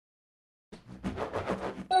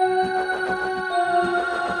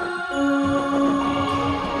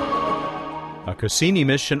Cassini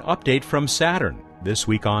mission update from Saturn, this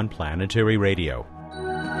week on Planetary Radio.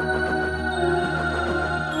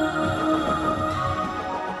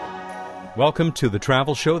 Welcome to the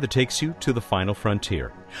travel show that takes you to the final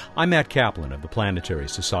frontier. I'm Matt Kaplan of the Planetary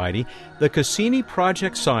Society. The Cassini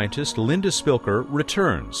project scientist Linda Spilker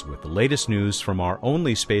returns with the latest news from our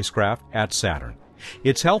only spacecraft at Saturn.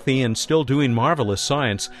 It's healthy and still doing marvelous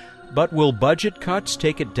science, but will budget cuts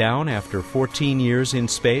take it down after 14 years in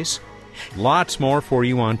space? Lots more for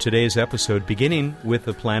you on today's episode, beginning with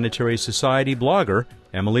the Planetary Society blogger,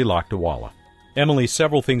 Emily Lakdawalla. Emily,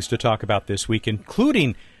 several things to talk about this week,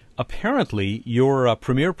 including apparently your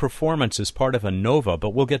premiere performance as part of a NOVA, but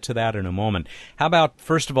we'll get to that in a moment. How about,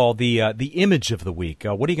 first of all, the image of the week?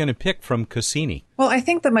 What are you going to pick from Cassini? Well, I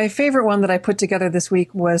think that my favorite one that I put together this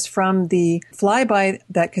week was from the flyby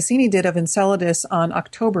that Cassini did of Enceladus on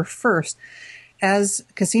October 1st. As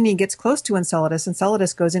Cassini gets close to Enceladus,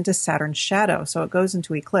 Enceladus goes into Saturn's shadow, so it goes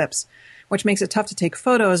into eclipse, which makes it tough to take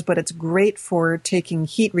photos, but it's great for taking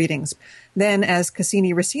heat readings. Then as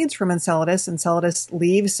Cassini recedes from Enceladus, Enceladus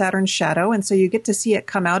leaves Saturn's shadow, and so you get to see it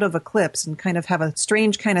come out of eclipse and kind of have a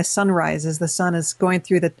strange kind of sunrise as the sun is going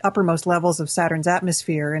through the uppermost levels of Saturn's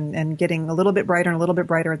atmosphere and getting a little bit brighter and a little bit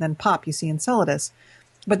brighter, and then pop, you see Enceladus.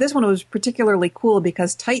 But this one was particularly cool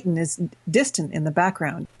because Titan is distant in the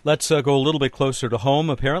background. Let's go a little bit closer to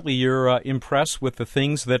home. Apparently you're impressed with the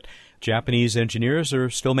things that Japanese engineers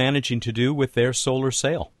are still managing to do with their solar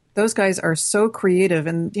sail. Those guys are so creative.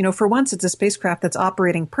 And, for once, it's a spacecraft that's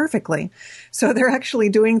operating perfectly. So they're actually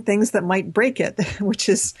doing things that might break it, which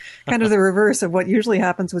is kind of the reverse of what usually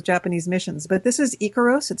happens with Japanese missions. But this is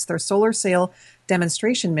Icaros. It's their solar sail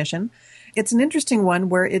demonstration mission. It's an interesting one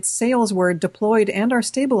where its sails were deployed and are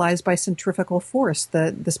stabilized by centrifugal force.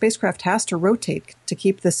 The spacecraft has to rotate to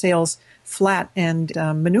keep the sails flat and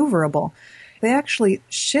maneuverable. They actually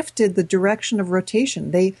shifted the direction of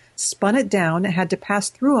rotation. They spun it down, it had to pass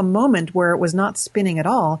through a moment where it was not spinning at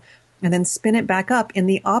all, and then spin it back up in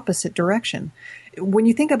the opposite direction. When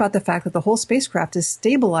you think about the fact that the whole spacecraft is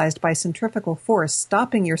stabilized by centrifugal force,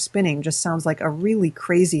 stopping your spinning just sounds like a really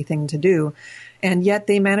crazy thing to do. And yet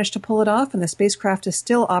they managed to pull it off, and the spacecraft is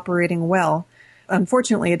still operating well.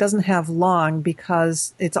 Unfortunately, it doesn't have long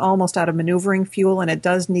because it's almost out of maneuvering fuel, and it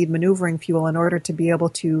does need maneuvering fuel in order to be able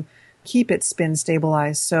to keep its spin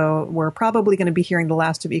stabilized. So we're probably going to be hearing the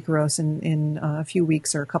last of Icaros in a few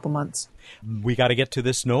weeks or a couple months. We got to get to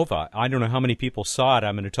this NOVA. I don't know how many people saw it.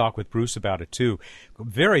 I'm going to talk with Bruce about it, too.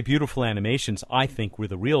 Very beautiful animations, I think, were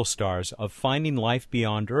the real stars of finding life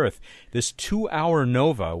beyond Earth. This 2-hour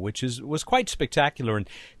NOVA, which was quite spectacular and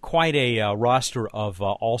quite a roster of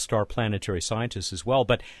all-star planetary scientists as well.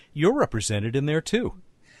 But you're represented in there, too.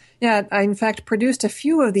 Yeah, I in fact produced a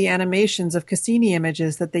few of the animations of Cassini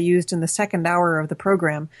images that they used in the second hour of the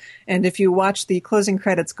program. And if you watch the closing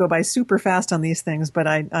credits go by super fast on these things, but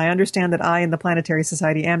I understand that I and the Planetary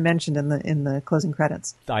Society am mentioned in the closing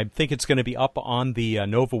credits. I think it's going to be up on the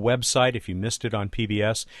NOVA website if you missed it on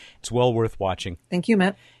PBS. It's well worth watching. Thank you,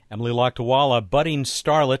 Matt. Emily Lakdawalla, budding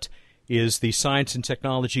starlet, is the Science and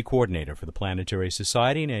Technology Coordinator for the Planetary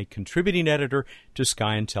Society and a contributing editor to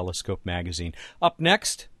Sky and Telescope magazine. Up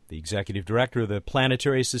next, the Executive Director of the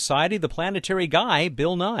Planetary Society, the planetary guy,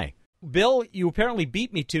 Bill Nye. Bill, you apparently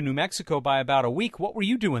beat me to New Mexico by about a week. What were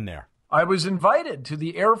you doing there? I was invited to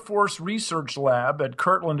the Air Force Research Lab at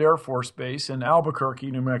Kirtland Air Force Base in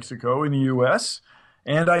Albuquerque, New Mexico, in the U.S.,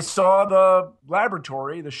 and I saw the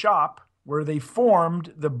laboratory, the shop, where they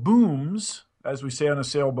formed the booms, as we say on a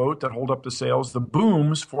sailboat that hold up the sails, the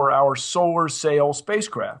booms for our solar sail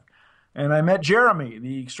spacecraft. And I met Jeremy,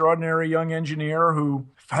 the extraordinary young engineer who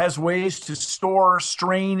has ways to store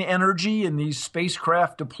strain energy in these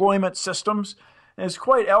spacecraft deployment systems. And it's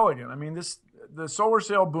quite elegant. I mean, the solar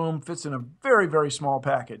sail boom fits in a very, very small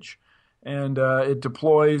package. And it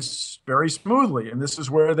deploys very smoothly. And this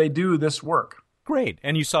is where they do this work. Great.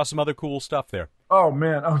 And you saw some other cool stuff there. Oh,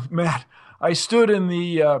 man. Oh, Matt. I stood in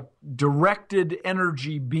the directed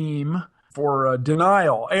energy beam for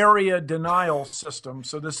area denial system.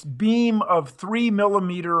 So this beam of 3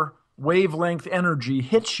 millimeter wavelength energy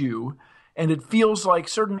hits you, and it feels like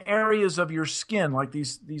certain areas of your skin, like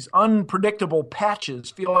these unpredictable patches,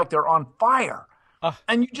 feel like they're on fire.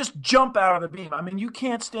 And you just jump out of the beam. I mean, you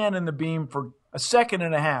can't stand in the beam for a second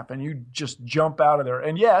and a half, and you just jump out of there.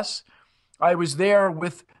 And yes, I was there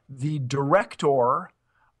with the director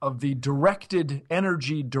of the Directed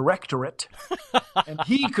Energy Directorate, and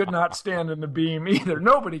he could not stand in the beam either.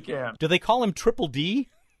 Nobody can. Do they call him Triple D?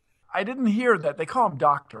 I didn't hear that. They call him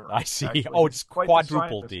Doctor. I see. Actually. Oh, it's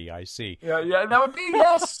Quadruple D. I see. Yeah, that would be,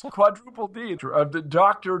 yes, Quadruple D. The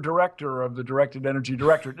Director of the Directed Energy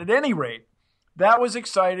Directorate. At any rate, that was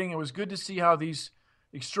exciting. It was good to see how these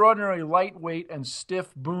extraordinarily lightweight and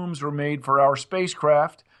stiff booms were made for our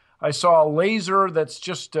spacecraft. I saw a laser that's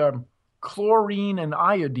just chlorine and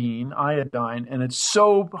iodine, and it's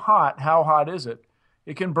so hot. How hot is it?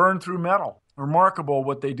 It can burn through metal. Remarkable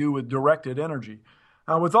what they do with directed energy.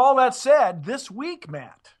 With all that said, this week,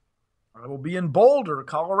 Matt, I will be in Boulder,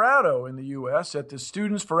 Colorado in the U.S. at the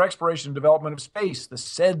Students for Exploration and Development of Space, the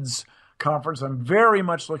SEDS conference. I'm very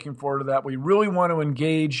much looking forward to that. We really want to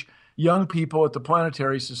engage young people at the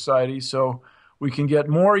Planetary Society so we can get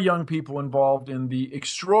more young people involved in the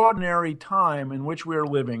extraordinary time in which we are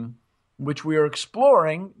living, in which we are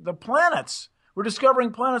exploring the planets. We're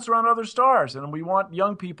discovering planets around other stars, and we want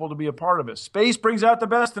young people to be a part of it. Space brings out the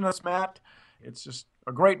best in us, Matt. It's just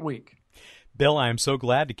a great week. Bill, I am so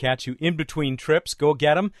glad to catch you in between trips. Go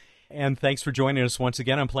get 'em. And thanks for joining us once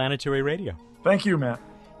again on Planetary Radio. Thank you, Matt.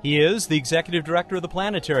 He is the Executive Director of the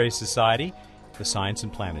Planetary Society, the Science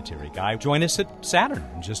and Planetary Guy. Join us at Saturn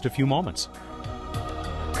in just a few moments.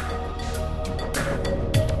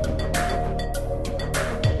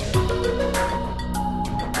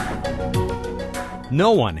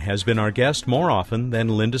 No one has been our guest more often than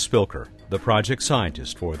Linda Spilker, the project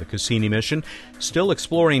scientist for the Cassini mission, still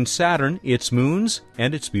exploring Saturn, its moons,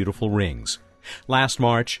 and its beautiful rings. Last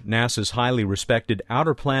March, NASA's highly respected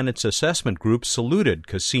Outer Planets Assessment Group saluted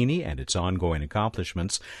Cassini and its ongoing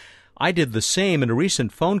accomplishments. I did the same in a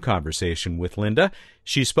recent phone conversation with Linda.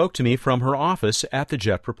 She spoke to me from her office at the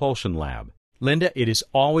Jet Propulsion Lab. Linda, it is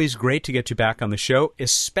always great to get you back on the show,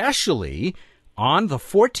 especially on the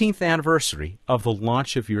 14th anniversary of the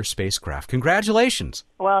launch of your spacecraft. Congratulations.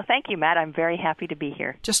 Well, thank you, Matt. I'm very happy to be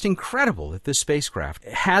here. Just incredible that this spacecraft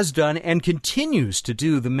has done and continues to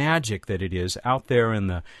do the magic that it is out there in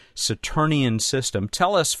the Saturnian system.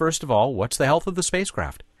 Tell us, first of all, what's the health of the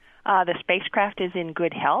spacecraft? The spacecraft is in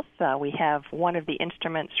good health. We have one of the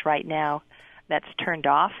instruments right now that's turned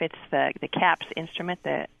off. It's the CAPS instrument,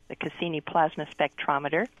 the Cassini Plasma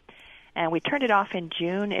Spectrometer. And we turned it off in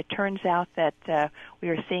June. It turns out that we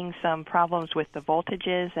are seeing some problems with the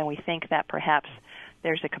voltages, and we think that perhaps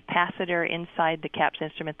there's a capacitor inside the CAPS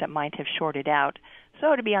instrument that might have shorted out.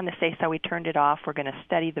 So to be on the safe side, we turned it off. We're going to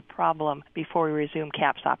study the problem before we resume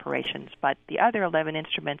CAPS operations. But the other 11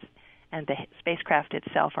 instruments and the spacecraft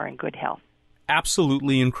itself are in good health.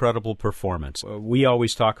 Absolutely incredible performance. We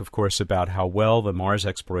always talk, of course, about how well the Mars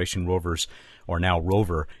exploration rovers, or now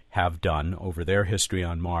rover, have done over their history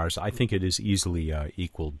on Mars. I think it is easily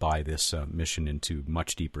equaled by this mission into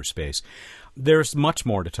much deeper space. There's much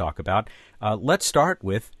more to talk about. Let's start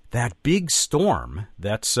with that big storm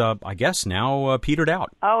that's, I guess, now petered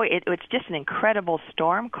out. Oh, it's just an incredible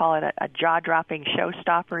storm. Call it a jaw-dropping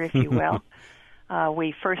showstopper, if you will.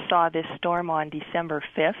 We first saw this storm on December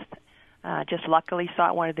 5th. Just luckily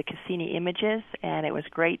saw one of the Cassini images, and it was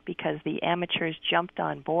great because the amateurs jumped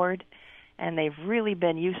on board, and they've really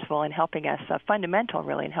been useful in helping us, fundamental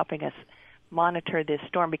really, in helping us monitor this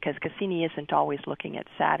storm because Cassini isn't always looking at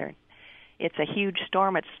Saturn. It's a huge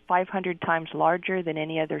storm. It's 500 times larger than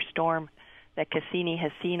any other storm that Cassini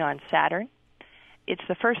has seen on Saturn. It's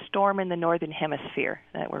the first storm in the northern hemisphere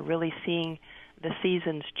that we're really seeing the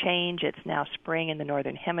seasons change. It's now spring in the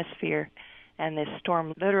northern hemisphere. And this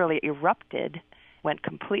storm literally erupted, went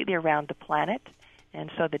completely around the planet,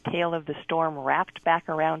 and so the tail of the storm wrapped back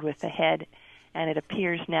around with the head, and it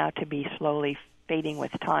appears now to be slowly fading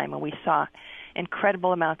with time. And we saw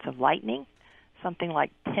incredible amounts of lightning, something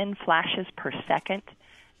like 10 flashes per second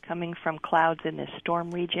coming from clouds in this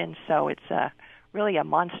storm region, so it's really a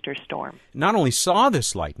monster storm. Not only saw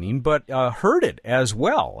this lightning, but heard it as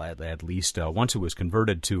well, at least once it was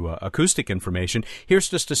converted to acoustic information. Here's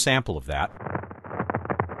just a sample of that.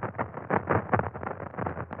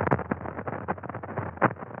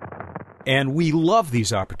 And we love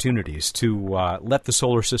these opportunities to let the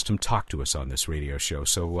solar system talk to us on this radio show.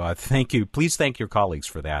 So thank you. Please thank your colleagues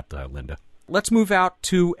for that, Linda. Let's move out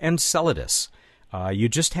to Enceladus. You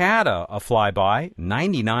just had a flyby,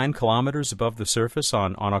 99 kilometers above the surface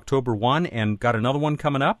on October 1, and got another one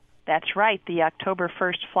coming up? That's right. The October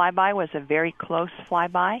 1st flyby was a very close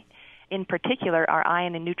flyby. In particular, our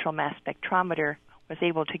ion and neutral mass spectrometer was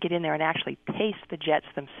able to get in there and actually taste the jets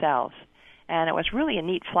themselves. And it was really a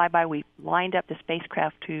neat flyby. We lined up the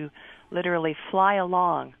spacecraft to literally fly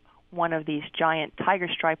along one of these giant tiger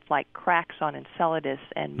stripe-like cracks on Enceladus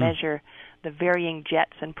and measure the varying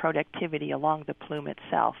jets and productivity along the plume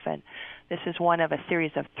itself. And this is one of a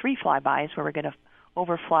series of 3 flybys where we're going to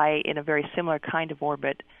overfly in a very similar kind of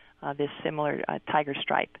orbit this similar tiger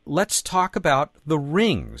stripe. Let's talk about the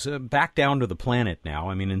rings. Back down to the planet now.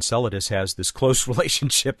 I mean, Enceladus has this close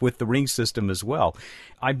relationship with the ring system as well.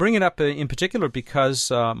 I bring it up in particular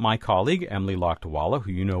because my colleague, Emily Lakdawalla,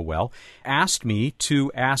 who you know well, asked me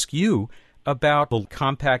to ask you about the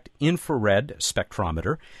compact infrared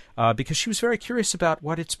spectrometer because she was very curious about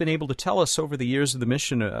what it's been able to tell us over the years of the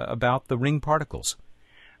mission about the ring particles.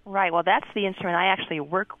 Right. Well, that's the instrument I actually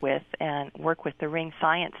work with the ring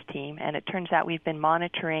science team, and it turns out we've been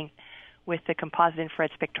monitoring with the composite infrared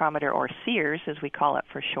spectrometer, or CIRS as we call it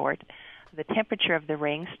for short, the temperature of the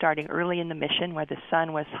rings starting early in the mission where the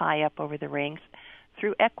sun was high up over the rings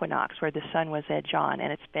through equinox where the sun was edge on,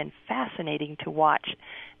 and it's been fascinating to watch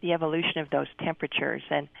the evolution of those temperatures.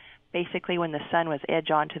 And basically when the sun was edge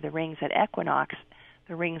on to the rings at equinox,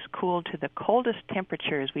 the rings cooled to the coldest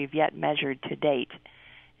temperatures we've yet measured to date.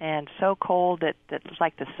 And so cold that it was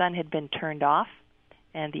like the sun had been turned off,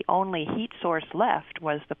 and the only heat source left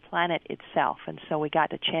was the planet itself. And so we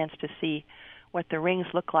got a chance to see what the rings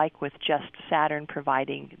look like with just Saturn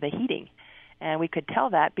providing the heating. And we could tell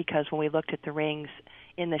that because when we looked at the rings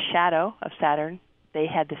in the shadow of Saturn, they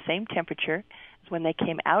had the same temperature as when they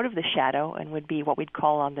came out of the shadow and would be what we'd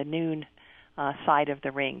call on the noon side of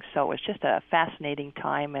the ring. So it was just a fascinating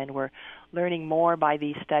time, and we're learning more by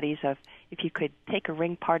these studies of if you could take a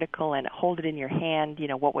ring particle and hold it in your hand,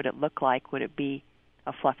 what would it look like? Would it be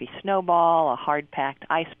a fluffy snowball, a hard-packed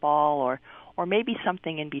ice ball, or maybe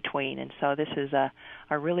something in between? And so this is a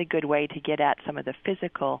really good way to get at some of the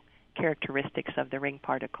physical characteristics of the ring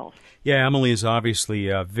particles. Yeah, Emily is obviously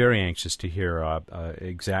very anxious to hear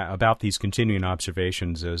about these continuing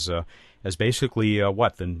observations as basically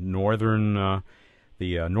the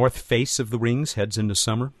north face of the rings heads into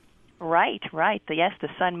summer. Right. Yes, the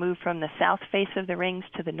sun moved from the south face of the rings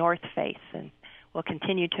to the north face, and will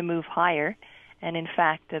continue to move higher. And in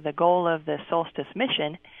fact, the goal of the Solstice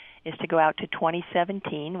mission is to go out to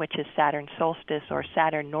 2017, which is Saturn solstice or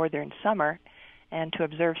Saturn northern summer, and to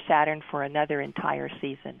observe Saturn for another entire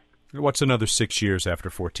season. What's another 6 years after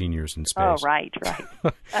 14 years in space? Oh, right.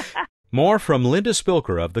 More from Linda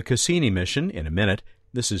Spilker of the Cassini mission in a minute.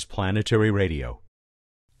 This is Planetary Radio.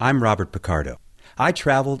 I'm Robert Picardo. I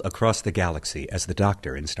traveled across the galaxy as the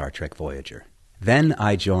Doctor in Star Trek Voyager. Then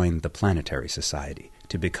I joined the Planetary Society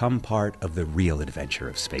to become part of the real adventure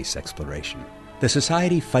of space exploration. The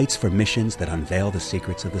Society fights for missions that unveil the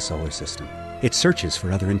secrets of the solar system. It searches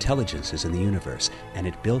for other intelligences in the universe, and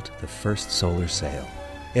it built the first solar sail.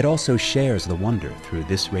 It also shares the wonder through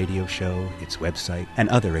this radio show, its website, and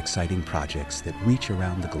other exciting projects that reach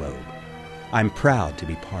around the globe. I'm proud to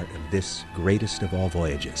be part of this greatest of all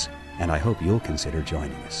voyages, and I hope you'll consider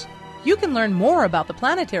joining us. You can learn more about the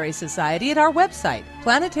Planetary Society at our website,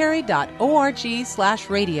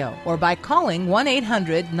 planetary.org/radio, or by calling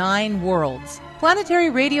 1-800-9-WORLDS. Planetary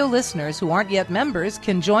Radio listeners who aren't yet members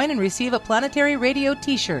can join and receive a Planetary Radio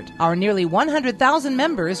t-shirt. Our nearly 100,000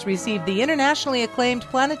 members receive the internationally acclaimed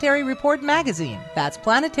Planetary Report magazine. That's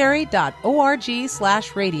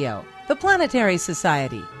planetary.org/radio. The Planetary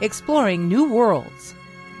Society, exploring new worlds.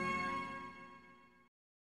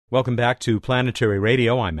 Welcome back to Planetary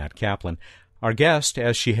Radio. I'm Matt Kaplan. Our guest,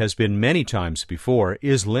 as she has been many times before,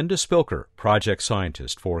 is Linda Spilker, project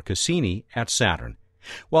scientist for Cassini at Saturn.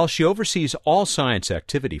 While she oversees all science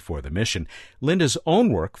activity for the mission, Linda's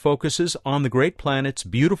own work focuses on the great planet's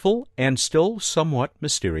beautiful and still somewhat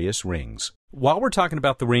mysterious rings. While we're talking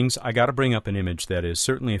about the rings, I got to bring up an image that is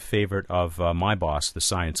certainly a favorite of my boss, the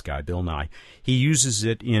science guy, Bill Nye. He uses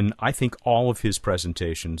it in, I think, all of his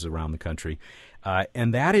presentations around the country.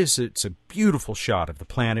 And that is, it's a beautiful shot of the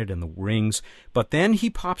planet and the rings, but then he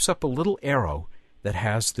pops up a little arrow that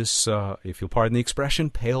has this, if you'll pardon the expression,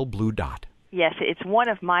 pale blue dot. Yes, it's one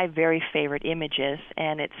of my very favorite images,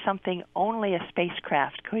 and it's something only a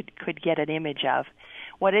spacecraft could get an image of.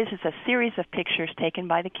 What it is a series of pictures taken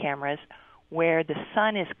by the cameras where the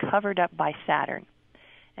sun is covered up by Saturn.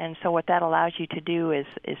 And so what that allows you to do is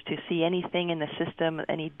to see anything in the system,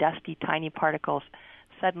 any dusty, tiny particles,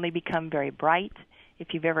 suddenly become very bright.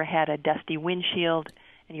 If you've ever had a dusty windshield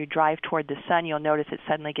and you drive toward the sun, you'll notice it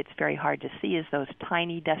suddenly gets very hard to see as those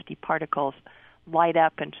tiny, dusty particles light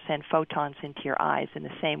up and send photons into your eyes. In the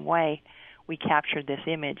same way, we captured this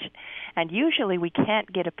image. And usually we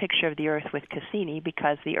can't get a picture of the Earth with Cassini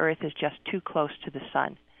because the Earth is just too close to the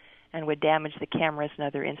sun and would damage the cameras and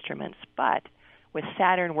other instruments. But with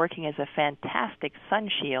Saturn working as a fantastic sun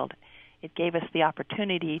shield, it gave us the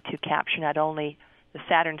opportunity to capture not only the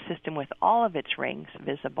Saturn system with all of its rings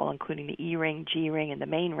visible, including the E ring, G ring, and the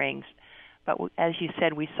main rings, but as you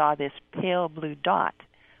said, we saw this pale blue dot,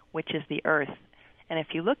 which is the Earth. And if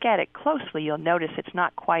you look at it closely, you'll notice it's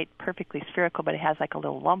not quite perfectly spherical, but it has like a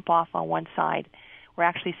little lump off on one side. We're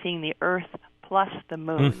actually seeing the Earth plus the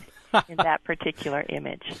moon in that particular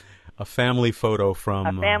image. A family photo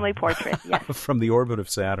from... A family portrait, yes. From the orbit of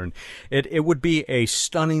Saturn. It would be a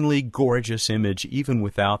stunningly gorgeous image, even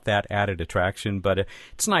without that added attraction, but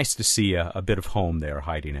it's nice to see a bit of home there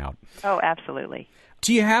hiding out. Oh, absolutely.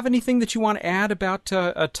 Do you have anything that you want to add about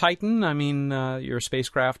Titan? I mean, your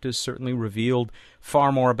spacecraft has certainly revealed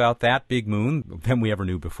far more about that big moon than we ever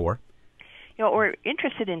knew before. You know, what we're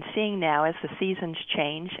interested in seeing now as the seasons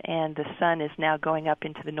change and the sun is now going up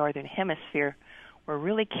into the northern hemisphere, we're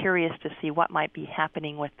really curious to see what might be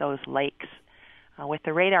happening with those lakes. With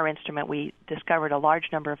the radar instrument, we discovered a large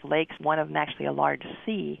number of lakes, one of them actually a large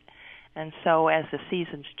sea. And so as the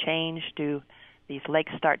seasons change, do these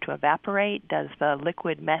lakes start to evaporate? Does the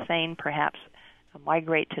liquid methane perhaps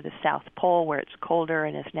migrate to the South Pole where it's colder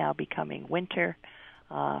and is now becoming winter,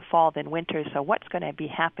 fall then winter? So what's going to be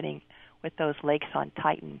happening with those lakes on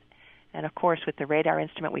Titan? And of course, with the radar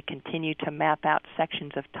instrument, we continue to map out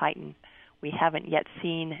sections of Titan we haven't yet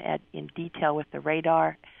seen in detail with the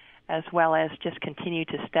radar, as well as just continue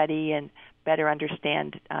to study and better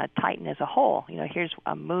understand Titan as a whole. You know, here's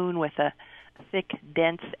a moon with a thick,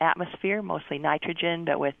 dense atmosphere, mostly nitrogen,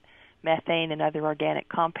 but with methane and other organic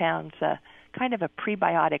compounds, kind of a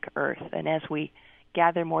prebiotic Earth. And as we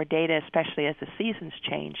gather more data, especially as the seasons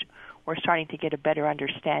change, we're starting to get a better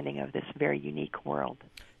understanding of this very unique world.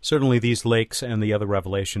 Certainly these lakes and the other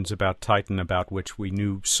revelations about Titan, about which we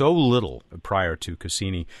knew so little prior to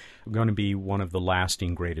Cassini, are going to be one of the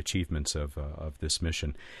lasting great achievements of this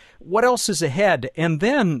mission. What else is ahead? And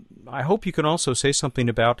then I hope you can also say something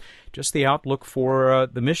about just the outlook for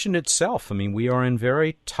the mission itself. I mean, we are in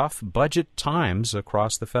very tough budget times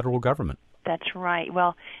across the federal government. That's right.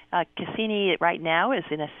 Well, Cassini right now is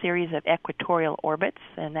in a series of equatorial orbits,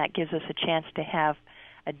 and that gives us a chance to have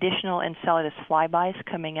additional Enceladus flybys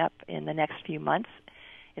coming up in the next few months.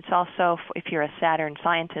 It's also, if you're a Saturn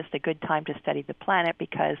scientist, a good time to study the planet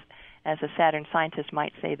because, as a Saturn scientist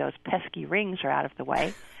might say, those pesky rings are out of the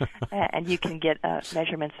way, and you can get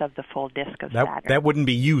measurements of the full disk of Saturn. That wouldn't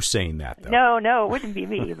be you saying that, though. No, it wouldn't be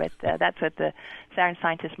me, but that's what the Saturn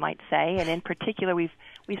scientists might say. And in particular, we've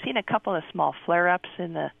seen a couple of small flare-ups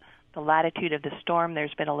in the latitude of the storm.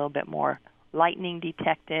 There's been a little bit more lightning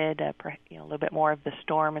detected, a little bit more of the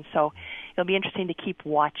storm, and so it'll be interesting to keep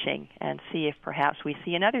watching and see if perhaps we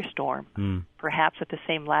see another storm, perhaps at the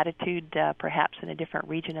same latitude, perhaps in a different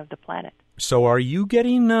region of the planet. So are you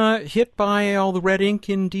getting hit by all the red ink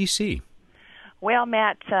in D.C.? Well,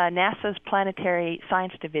 Matt, NASA's Planetary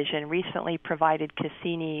Science Division recently provided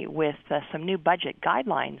Cassini with some new budget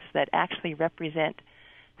guidelines that actually represent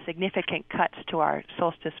significant cuts to our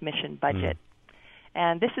Solstice mission budget.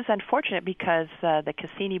 And this is unfortunate because the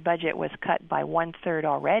Cassini budget was cut by 1/3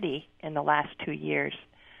 already in the last 2 years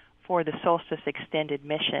for the Solstice extended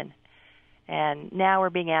mission. And now we're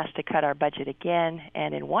being asked to cut our budget again,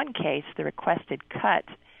 and in one case, the requested cut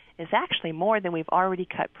is actually more than we've already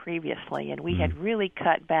cut previously, and we had really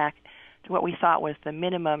cut back to what we thought was the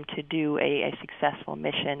minimum to do a successful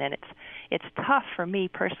mission. And it's tough for me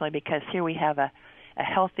personally because here we have a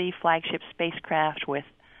healthy flagship spacecraft with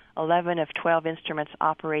 11 of 12 instruments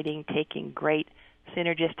operating, taking great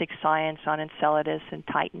synergistic science on Enceladus and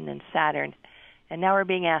Titan and Saturn. And now we're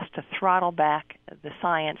being asked to throttle back the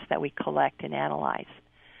science that we collect and analyze.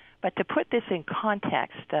 But to put this in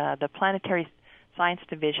context, the Planetary Science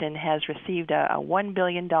Division has received a $1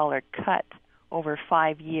 billion cut over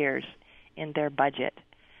 5 years in their budget.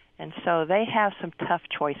 And so they have some tough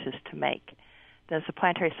choices to make. Does the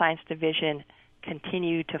Planetary Science Division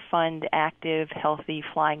continue to fund active, healthy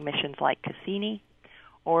flying missions like Cassini,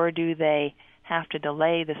 or do they have to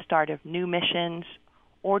delay the start of new missions,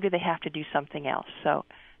 or do they have to do something else? So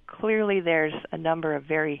clearly there's a number of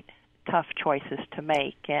very tough choices to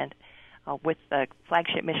make, and with a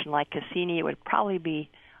flagship mission like Cassini, it would probably be,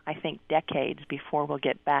 I think, decades before we'll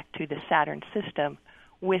get back to the Saturn system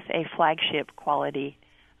with a flagship quality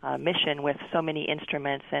mission with so many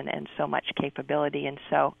instruments and so much capability. And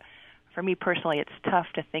so for me personally, it's tough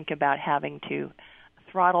to think about having to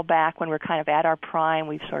throttle back when we're kind of at our prime.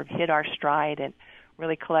 We've sort of hit our stride and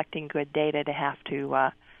really collecting good data to have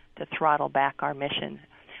to throttle back our mission.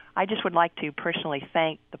 I just would like to personally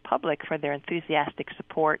thank the public for their enthusiastic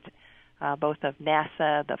support, both of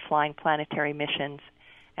NASA, the flying planetary missions,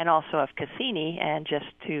 and also of Cassini, and just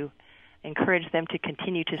to encourage them to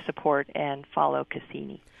continue to support and follow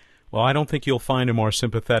Cassini. Well, I don't think you'll find a more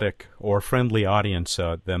sympathetic or friendly audience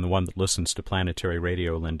than the one that listens to Planetary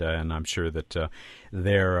Radio, Linda, and I'm sure that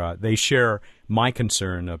They share my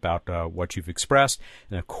concern about what you've expressed.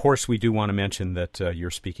 And, of course, we do want to mention that you're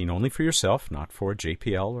speaking only for yourself, not for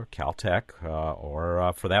JPL or Caltech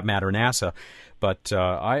or, for that matter, NASA. But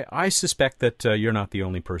I suspect that you're not the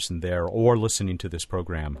only person there or listening to this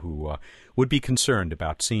program who would be concerned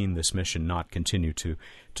about seeing this mission not continue to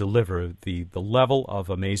deliver the level of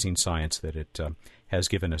amazing science that it has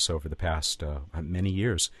given us over the past many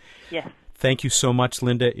years. Yes. Thank you so much,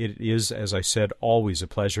 Linda. It is, as I said, always a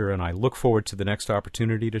pleasure, and I look forward to the next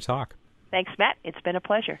opportunity to talk. Thanks, Matt. It's been a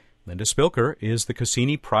pleasure. Linda Spilker is the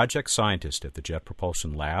Cassini project scientist at the Jet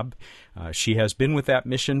Propulsion Lab. She has been with that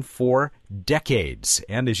mission for decades,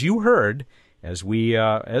 and as you heard, as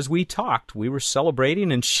we talked, we were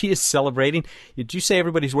celebrating, and she is celebrating. Did you say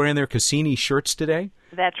everybody's wearing their Cassini shirts today?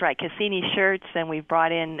 That's right, Cassini shirts, and we're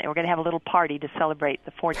going to have a little party to celebrate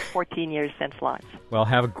the 14 years since launch. Well,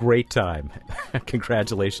 have a great time.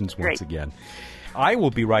 Congratulations once again. I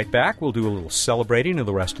will be right back. We'll do a little celebrating of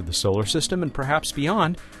the rest of the solar system and perhaps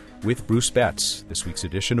beyond with Bruce Betts, this week's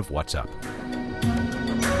edition of What's Up.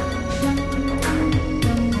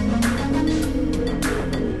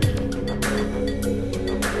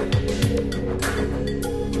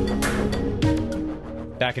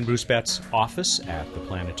 Back in Bruce Betts' office at the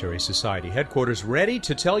Planetary Society headquarters, ready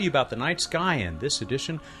to tell you about the night sky and this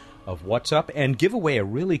edition of What's Up, and give away a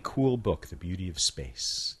really cool book, The Beauty of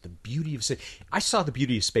Space. The Beauty of Space. I saw The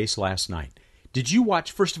Beauty of Space last night. Did you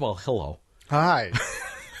watch, first of all, hello. Hi.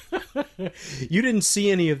 You didn't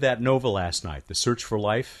see any of that Nova last night, The Search for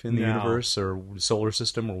Life in the Universe or Solar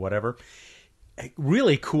System or whatever?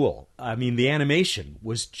 Really cool. I mean, the animation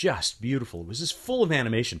was just beautiful. It was just full of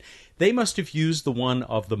animation. They must have used the one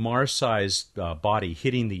of the Mars-sized body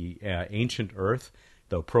hitting the ancient Earth,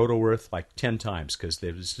 the proto-Earth, like 10 times because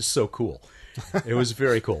it was just so cool. It was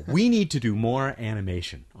very cool. We need to do more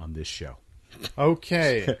animation on this show.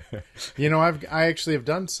 Okay. You know, I actually have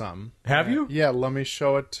done some. Have you? Yeah, let me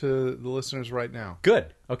show it to the listeners right now.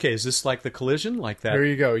 Good. Okay, is this like the collision? Like that? Here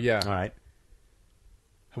you go, yeah. All right.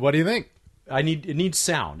 What do you think? It needs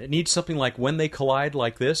sound. It needs something like when they collide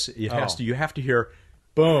like this, you have to hear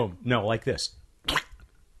boom. No, like this.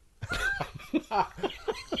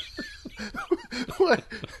 What?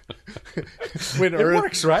 It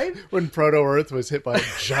works, right? When Proto-Earth was hit by a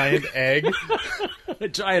giant egg. A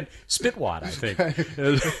giant spitwad, I think.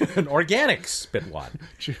 An organic spitwad.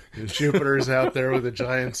 Jupiter's out there with a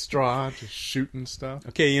giant straw just shooting stuff.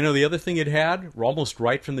 Okay, you know the other thing it had, almost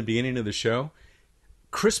right from the beginning of the show?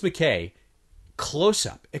 Chris McKay,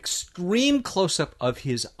 close-up, extreme close-up of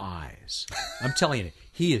his eyes. I'm telling you,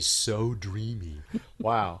 he is so dreamy.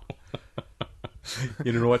 Wow.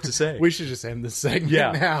 You don't know what to say. We should just end this segment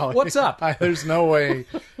now. What's up? There's no way,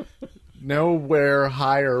 nowhere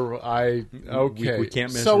higher. Okay. We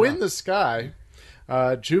can't measure So up. in the sky,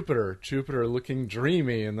 Jupiter looking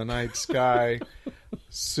dreamy in the night sky,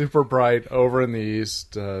 super bright over in the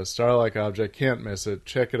east, star-like object, can't miss it.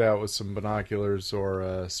 Check it out with some binoculars or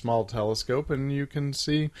a small telescope, and you can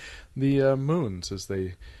see the moons as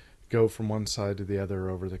they go from one side to the other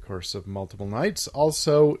over the course of multiple nights.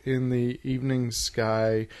 Also, in the evening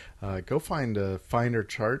sky, go find a finder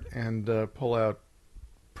chart and pull out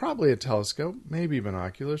probably a telescope, maybe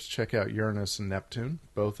binoculars. Check out Uranus and Neptune,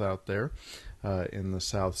 both out there in the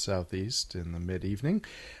south-southeast in the mid-evening.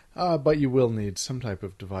 But you will need some type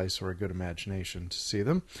of device or a good imagination to see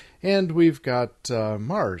them. And we've got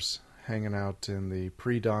Mars hanging out in the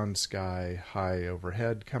pre-dawn sky high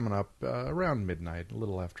overhead, coming up around midnight, a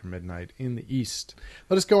little after midnight in the east.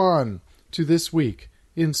 Let us go on to this week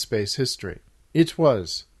in space history. It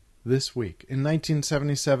was this week in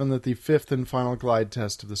 1977 that the fifth and final glide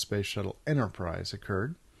test of the Space Shuttle Enterprise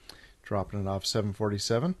occurred, dropping it off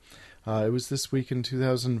 747. It was this week in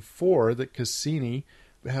 2004 that Cassini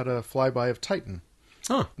had a flyby of Titan.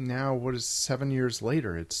 Huh. Now, 7 years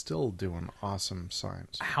later, it's still doing awesome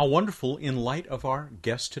science. How wonderful in light of our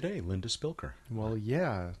guest today, Linda Spilker. Well,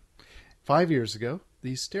 yeah. 5 years ago,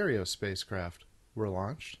 the stereo spacecraft were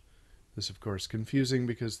launched. This, of course, confusing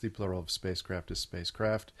because the plural of spacecraft is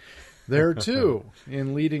spacecraft. There, too,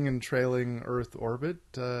 in leading and trailing Earth orbit,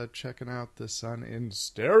 checking out the sun in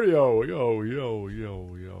stereo. Yo, yo,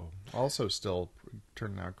 yo, yo. Also still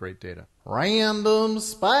turning out great data. Random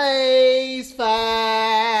Space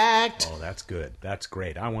Fact! Oh, that's good. That's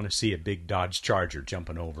great. I want to see a big Dodge Charger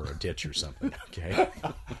jumping over a ditch or something, okay?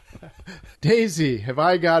 Daisy, have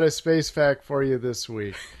I got a space fact for you this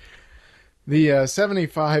week? The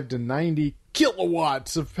 75 to 90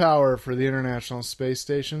 kilowatts of power for the International Space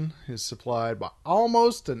Station is supplied by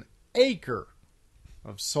almost an acre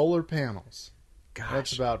of solar panels. Gosh.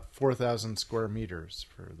 That's about 4,000 square meters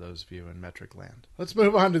for those of you in metric land. Let's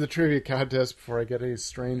move on to the trivia contest before I get any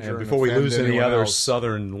stranger. And before we lose any anyone other else.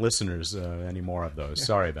 southern listeners, any more of those.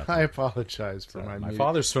 Sorry about that. I apologize for My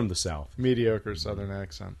father's from the South. mediocre southern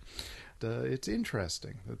accent. It's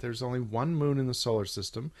interesting that there's only one moon in the solar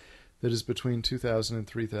system that is between 2,000 and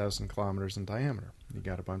 3,000 kilometers in diameter. You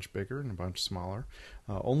got a bunch bigger and a bunch smaller.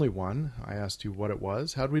 Only one. I asked you what it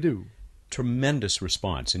was. How'd we do? Tremendous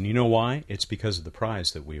response. And you know why? It's because of the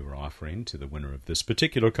prize that we were offering to the winner of this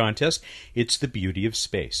particular contest. It's The Beauty of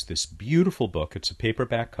Space, this beautiful book. It's a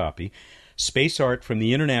paperback copy. Space art from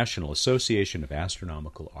the International Association of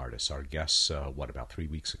Astronomical Artists. Our guests, about 3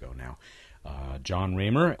 weeks ago now. John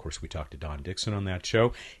Raymer. Of course, we talked to Don Dixon on that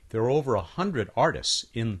show. There are over 100 artists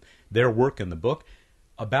in their work in the book.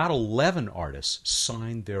 About 11 artists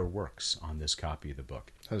signed their works on this copy of the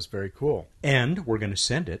book. That's very cool. And we're going to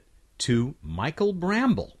send it to Michael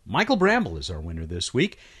Bramble. Michael Bramble is our winner this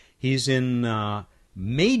week. He's in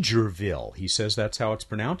Majorville. He says that's how it's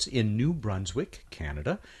pronounced, in New Brunswick,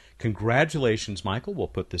 Canada. Congratulations, Michael. We'll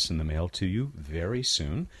put this in the mail to you very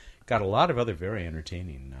soon. Got a lot of other very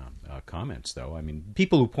entertaining comments, though. I mean,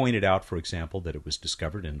 people who pointed out, for example, that it was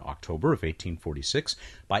discovered in October of 1846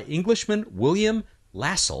 by Englishman William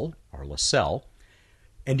Lassell, or Lassell.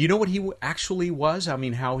 And do you know what he actually was? I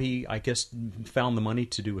mean, how he, I guess, found the money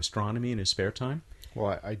to do astronomy in his spare time?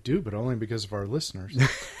 Well, I do, but only because of our listeners.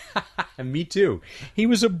 Me too. He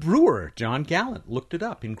was a brewer. John Gallant looked it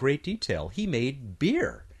up in great detail. He made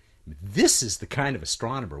beer. This is the kind of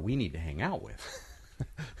astronomer we need to hang out with.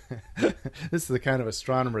 This is the kind of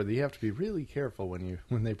astronomer that you have to be really careful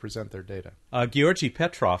when they present their data. Georgy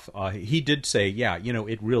Petrov, he did say,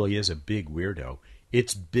 it really is a big weirdo.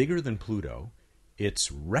 It's bigger than Pluto.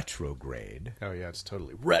 It's retrograde. Oh, yeah, it's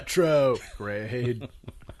totally retrograde.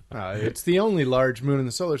 It's the only large moon in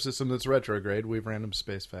the solar system that's retrograde. We've random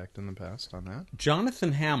space fact in the past on that.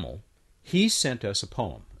 Jonathan Hamill, he sent us a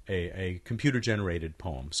poem, a computer-generated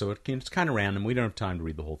poem. So it's kind of random. We don't have time to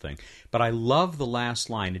read the whole thing. But I love the last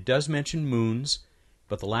line. It does mention moons,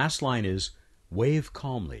 but the last line is, "Wave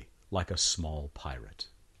calmly like a small pirate."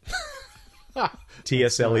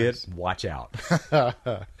 T.S. Eliot, watch out.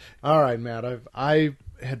 All right, Matt. I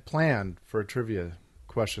had planned for a trivia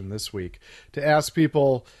question this week to ask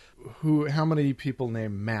people how many people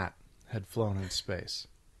named Matt had flown in space.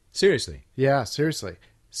 Seriously? Yeah, seriously.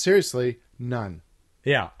 Seriously, none.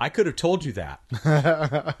 Yeah, I could have told you that.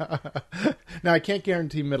 Now, I can't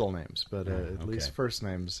guarantee middle names, but at least first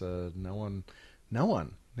names, no one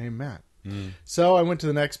named Matt. So I went to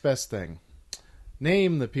the next best thing.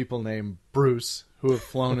 Name the people named Bruce who have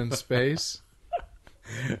flown in space.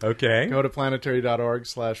 Okay. Go to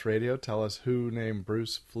planetary.org/radio. Tell us who named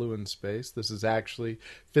Bruce flew in space. This is actually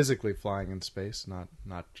physically flying in space, not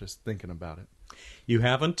just thinking about it. You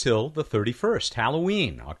have until the 31st,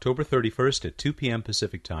 Halloween, October 31st at 2 p.m.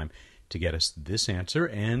 Pacific Time, to get us this answer,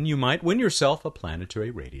 and you might win yourself a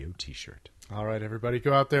Planetary Radio t-shirt. All right, everybody,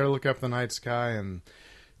 go out there, look up the night sky, and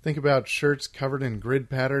think about shirts covered in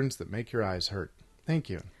grid patterns that make your eyes hurt.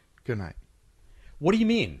 Thank you. Good night. What do you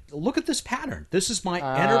mean? Look at this pattern. This is my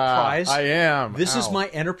Enterprise. I am. This is my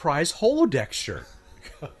Enterprise holodeck shirt.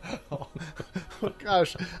 Oh,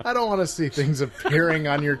 gosh, I don't want to see things appearing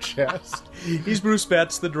on your chest. He's Bruce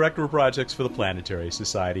Betts, the Director of Projects for the Planetary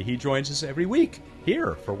Society. He joins us every week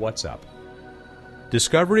here for What's Up.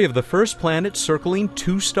 Discovery of the first planet circling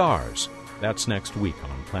 2 stars. That's next week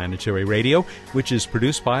on Planetary Radio, which is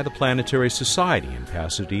produced by the Planetary Society in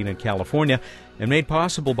Pasadena, California, and made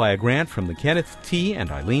possible by a grant from the Kenneth T. and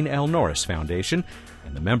Eileen L. Norris Foundation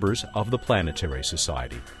and the members of the Planetary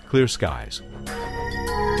Society. Clear skies.